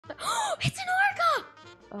It's an orca!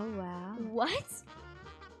 Oh, wow. What?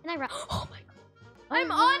 And I ran. Oh my god. Oh, I'm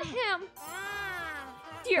no. on him.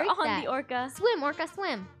 You're Break on that. the orca. Swim, orca,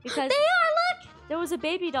 swim. Because They are, look! there was a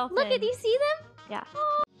baby dolphin. Look, do you see them? Yeah.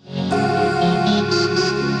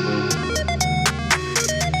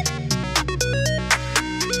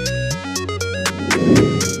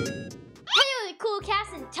 Hey, cool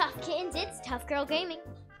cats and tough kittens, it's Tuf Girl Gaming.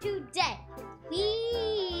 Today,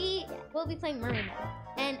 we will be playing Mermaid.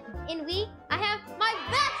 And in I have my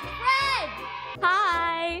best friend!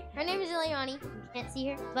 Hi. Her name is Ileani. You can't see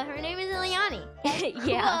her, but her name is Ileani.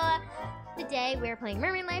 Yeah. Today, we're playing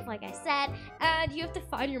Mermaid Life, like I said, and you have to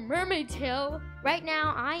find your mermaid tail. Right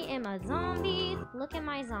now, I am a zombie. Look at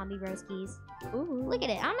my zombie broskies. Ooh. Look at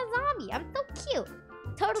it, I'm a zombie. I'm so cute.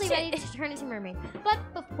 Totally ready to turn into mermaid. But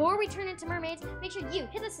before we turn into mermaids, make sure you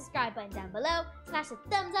hit the subscribe button down below, smash the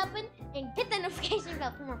thumbs up button, and hit the notification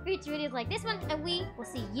bell for more future videos like this one, and we will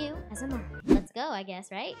see you as a mermaid. Let's go, I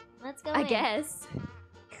guess, right? Let's go. I guess.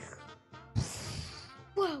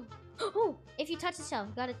 Whoa. Oh, if you touch the shell,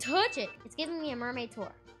 you gotta touch it. It's giving me a mermaid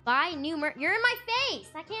tour. Buy new You're in my face.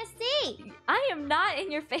 I can't see. I am not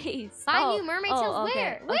in your face. Buy new mermaid tails.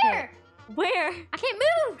 Okay. Where? Okay. Where? I can't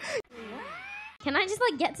move. Can I just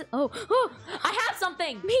like get to? Oh, I have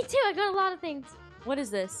something. Me too. I got a lot of things. What is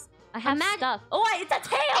this? I have Imagine stuff. Oh, it's a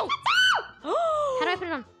tail. How do I put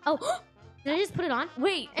it on? Oh, did I just put it on?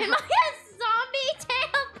 Wait. Am I a zombie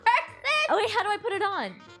tail person? Oh wait, how do I put it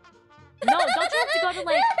on? No, don't you have to go to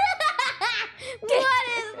like? What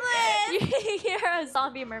is this? You're a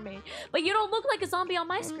zombie mermaid, but you don't look like a zombie on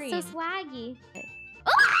my screen. So swaggy.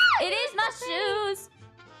 It is my shoes.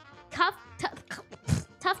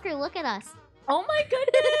 Tuf Crew, look at us. Oh my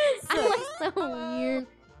goodness. I look so weird.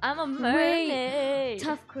 I'm a mermaid.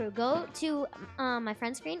 Tuf Crew, go to my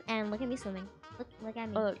friend's screen and look at me swimming. Look at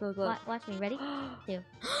me. Oh, look. Watch me. Ready? 2. There's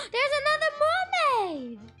another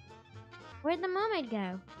mermaid. Where'd the mermaid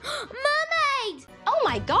go? Mermaid! Oh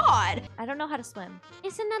my god! I don't know how to swim.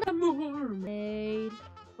 It's another mermaid.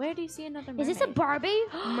 Where do you see another mermaid? Is this a Barbie?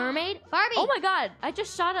 Mermaid? Barbie! Oh my god! I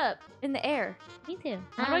just shot up in the air. Me too.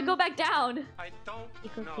 How do I go back down? I don't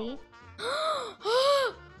Equal know. P.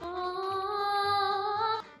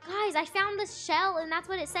 Guys, I found this shell and that's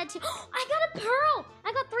what it said too. I got a pearl!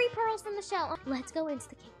 I got 3 pearls from the shell. Let's go into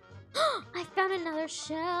the cave. I found another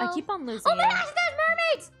shell. I keep on losing. Oh my it. gosh, there's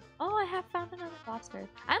mermaids! Oh, I have found another lobster.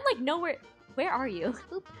 I'm like nowhere. Where are you?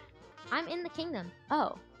 Oop. I'm in the kingdom.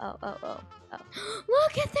 Oh. Look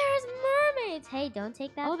at there's mermaids. Hey, don't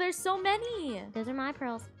take that. Oh, there's so many. Those are my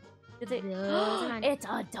pearls. Is it? Those are mine. It's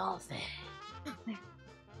a dolphin.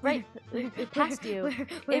 Right. It passed you.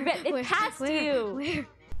 It passed you. Where?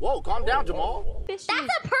 Whoa, calm down, Jamal. Fishy.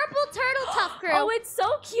 That's a purple turtle, Tuf Crew. Oh, it's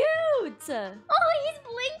so cute. Oh, he's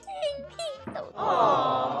blinking. He's so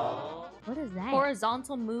Aww. What is that?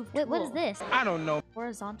 Horizontal move tool. Wait, what is this? I don't know.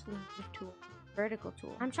 Horizontal move tool. Vertical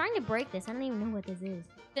tool. I'm trying to break this. I don't even know what this is.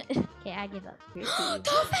 Okay, I give up.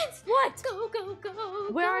 Dolphins! What? Go, go,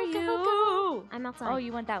 go. Where are you? Go. I'm outside. Oh,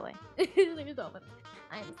 you went that way. There's dolphins.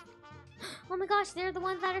 Oh my gosh, they're the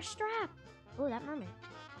ones that are strapped. Oh, that mermaid.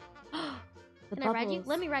 Can I ride you?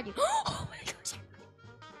 Let me ride you. Oh my gosh.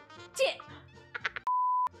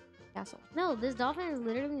 Castle. No, this dolphin is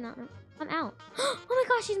literally not. I'm out. Oh my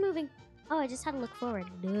gosh, she's moving. Oh, I just had to look forward.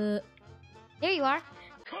 Duh. There you are.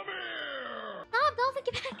 Come here. Stop, dolphin,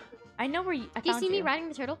 get back. I know where you. Do you see me riding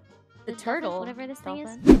the turtle? The dolphin, turtle. whatever this thing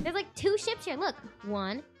Dolphin. is. There's like 2 ships here. Look.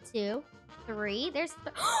 1, 2, 3. There's.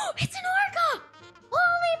 It's an orca!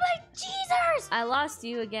 Holy my Jesus! I lost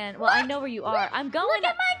you again. Well, I know where you are. I'm going. Look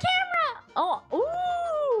at my camera! Oh,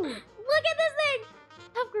 ooh! Look at this thing!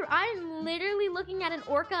 Tuf Crew, I'm literally looking at an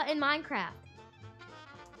orca in Minecraft.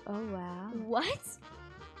 Oh wow. What?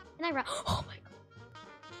 And I oh my god.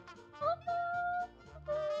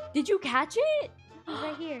 Did you catch it? He's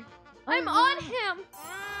right here. Oh, I'm no. on him!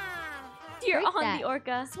 You're Break on that. the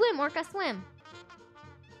orca. Swim, orca, swim.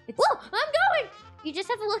 It's, Whoa, I'm going! You just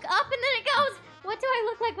have to look up and then it goes. What do I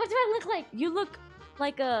look like? What do I look like? you look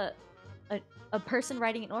like a person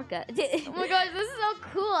riding an orca. Oh my gosh, this is so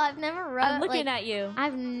cool. I've never rode. I'm looking at you.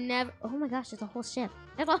 I've never. Oh my gosh, there's a whole ship.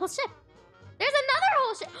 There's a whole ship. There's another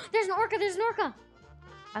whole ship. There's an orca. There's an orca.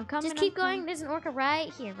 I'm coming. Just keep going. There's an orca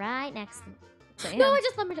right here, right next to me. Damn. No, I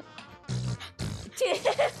just let me.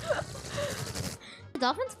 The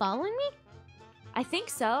dolphin's following me? I think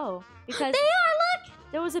so because They are. Look.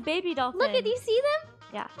 there was a baby dolphin. Look at. Do you see them?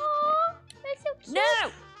 Yeah. Oh, that's so cute.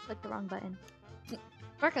 No. Click the wrong button.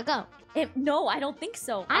 Orca, go. No, I don't think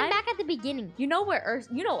so. I'm back at the beginning. You know where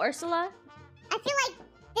you know Ursula? I feel like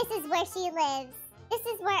this is where she lives. This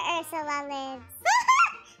is where Ursula lives.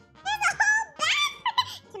 There's a whole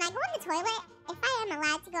bathroom. Can I go in the toilet? If I am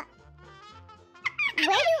allowed to go...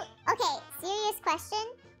 Okay, serious question.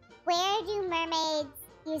 Where do mermaids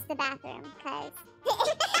use the bathroom? Because...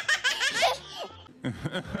 Wait,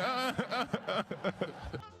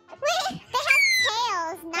 they have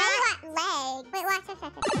tails, not legs. Wait, watch.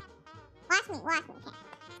 Watch me.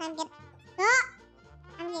 Okay. So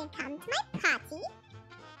I'm gonna come to my potty.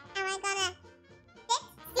 And we're gonna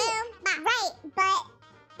sit. Right, but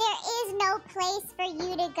there is no place for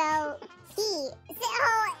you to go pee. So,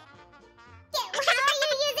 how are you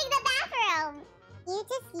using the bathroom? You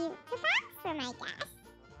just use the bathroom, I guess.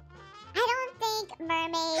 I don't think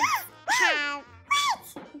mermaids have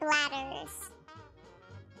bladders.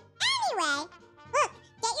 Anyway, look,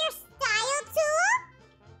 get your style tool.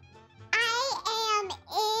 I am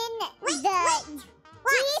in the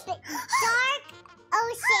deep, dark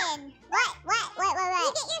ocean. What? You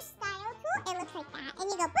get your style tool, it looks like that, and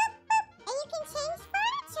you go boop, boop, and you can change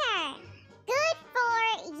furniture. Good for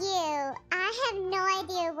you. I have no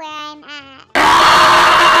idea where I'm at.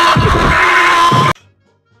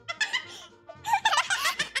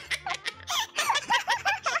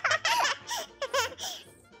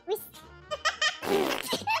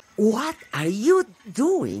 What are you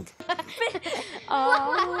doing?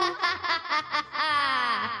 Oh.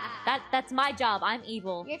 That's my job. I'm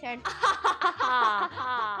evil. Your turn.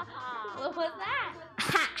 What was that?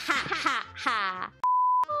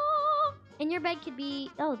 And your bed could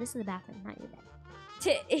be... Oh, this is the bathroom, not your bed.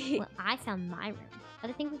 Well, I found my room. But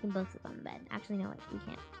I think we can both sleep on the bed. Actually, no, wait, we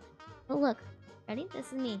can't. But look. Ready? This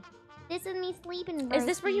is me. This is me sleeping. Is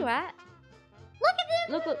this where you at? Look at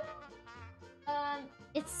this! Look.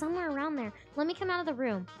 It's somewhere around there. Let me come out of the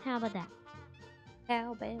room. How about that?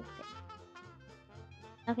 How about that?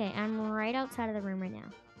 Okay, I'm right outside of the room right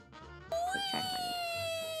now. Let's try to find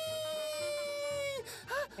it.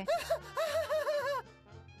 Okay.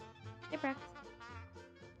 Hey, Brex.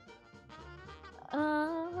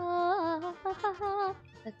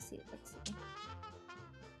 Let's see.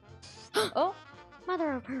 Oh,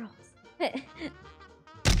 mother of pearls.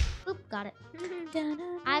 Oop, got it.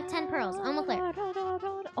 I have 10 pearls. Almost there.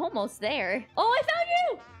 Almost there. Oh, I found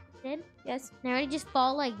you! Did? Yes. Now ready, just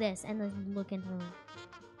fall like this and then look into the room.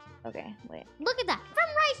 Okay, wait. Look at that.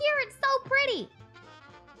 From right here, it's so pretty.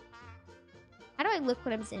 How do I look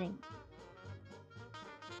when I'm sitting?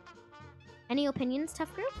 Any opinions,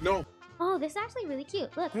 Tuf Crew? No. Oh, this is actually really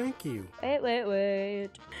cute. Look. Thank you.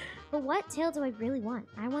 Wait. But what tail do I really want?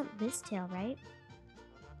 I want this tail, right?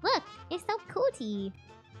 Look, it's so cootie.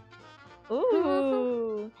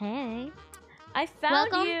 Ooh. Hey. I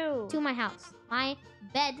found Welcome you. to my house. My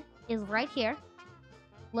bed is right here.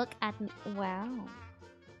 Look at me. Wow.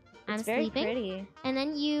 I'm It's very sleeping. pretty. And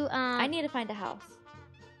then you I need to find a house.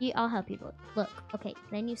 I'll help you look. Okay,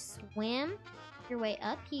 then you swim your way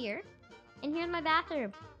up here. And here's my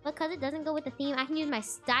bathroom. Because it doesn't go with the theme, I can use my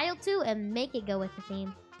style tool and make it go with the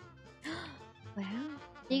theme. Wow.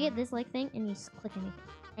 So you get this like thing and you just click anything.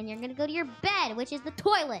 And you're gonna go to your bed, which is the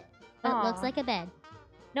toilet. But it looks Aw. like a bed.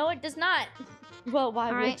 No, it does not. Well, why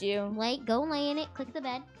All would right, you? Go lay in it. Click the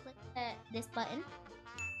bed. Click this button.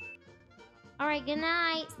 All right, good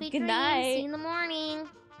night. Sweet Good dreams. night. See you in the morning.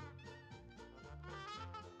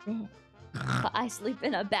 I sleep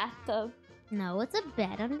in a bathtub. No, it's a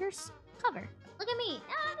bed under cover. Look at me.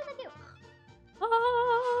 Ah, look at you.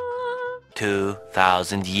 Ah.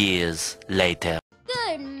 2,000 years later.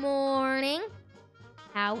 Good morning.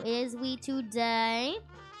 How is we today?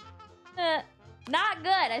 Not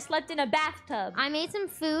good. I slept in a bathtub. I made some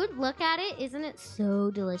food. Look at it. Isn't it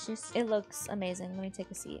so delicious? It looks amazing. Let me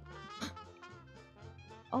take a seat.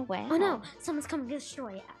 Oh, wow. Oh no, someone's coming to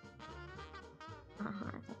destroy it.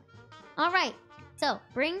 All right, so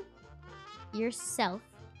bring yourself.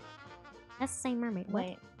 That's the same mermaid. What?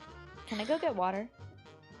 Wait. Can I go get water?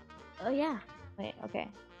 Oh yeah. Wait, okay.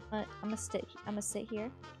 I'm gonna sit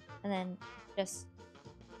here and then just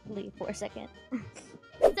leave for a second.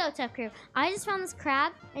 So, Tuf Crew, I just found this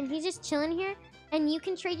crab, and he's just chilling here, and you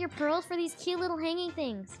can trade your pearls for these cute little hanging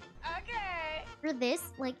things. Okay. For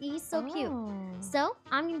this, like, he's so cute. Oh. So,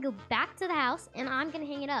 I'm gonna go back to the house, and I'm gonna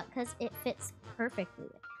hang it up, because it fits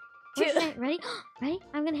perfectly. Ready? Ready?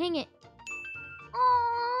 I'm gonna hang it.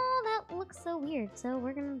 Oh, that looks so weird. So,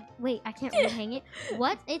 we're gonna... Wait, I can't really hang it.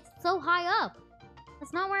 What? It's so high up.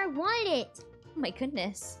 That's not where I wanted it. Oh my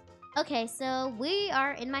goodness. Okay, so we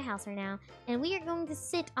are in my house right now, and we are going to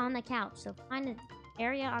sit on the couch. So find an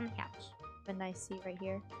area on the couch. Have a nice seat right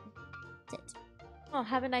here. Sit. Oh,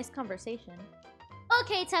 have a nice conversation.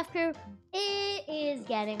 Okay, Tuf Crew, it is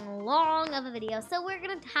getting long of a video, so we're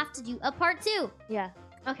gonna have to do a part 2. Yeah.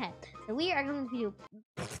 Okay, so we are going to do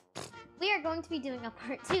we are going to be doing a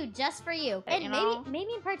part 2 just for you. But, And you know-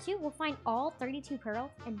 maybe in part 2, we'll find all 32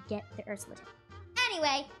 pearls and get the Earth Splitting.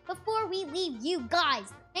 Anyway, before we leave you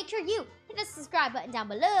guys, make sure you hit the subscribe button down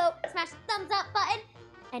below, smash the thumbs up button,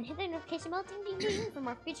 and hit the notification bell ding ding ding for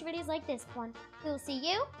more future videos like this one. We will see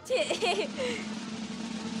you